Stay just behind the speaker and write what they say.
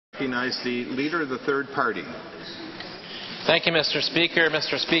recognize the Leader of the Third Party. Thank you, Mr. Speaker.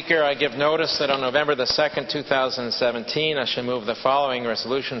 Mr. Speaker, I give notice that on November the 2nd, 2017, I shall move the following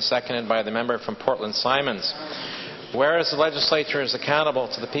resolution, seconded by the member from Portland Simons. Whereas the legislature is accountable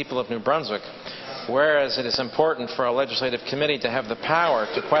to the people of New Brunswick, whereas it is important for a legislative committee to have the power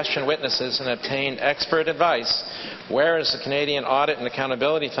to question witnesses and obtain expert advice, whereas the Canadian Audit and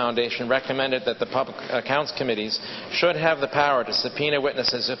Accountability Foundation recommended that the Public Accounts Committees should have the power to subpoena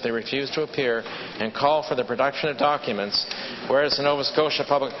witnesses if they refuse to appear and call for the production of documents, whereas the Nova Scotia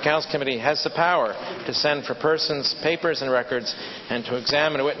Public Accounts Committee has the power to send for persons, papers and records and to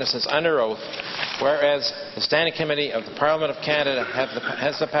examine witnesses under oath, whereas the Standing Committee of the Parliament of Canada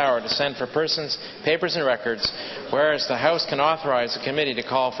has the power to send for persons, papers and records, whereas the House can authorize a committee to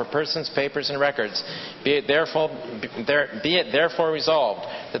call for persons, papers and records, be it therefore resolved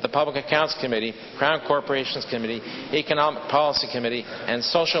that the Public Accounts Committee, Crown Corporations Committee, Economic Policy Committee and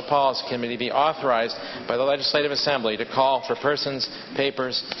Social Policy Committee be authorized by the Legislative Assembly to call for persons,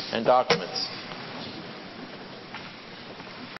 papers and documents.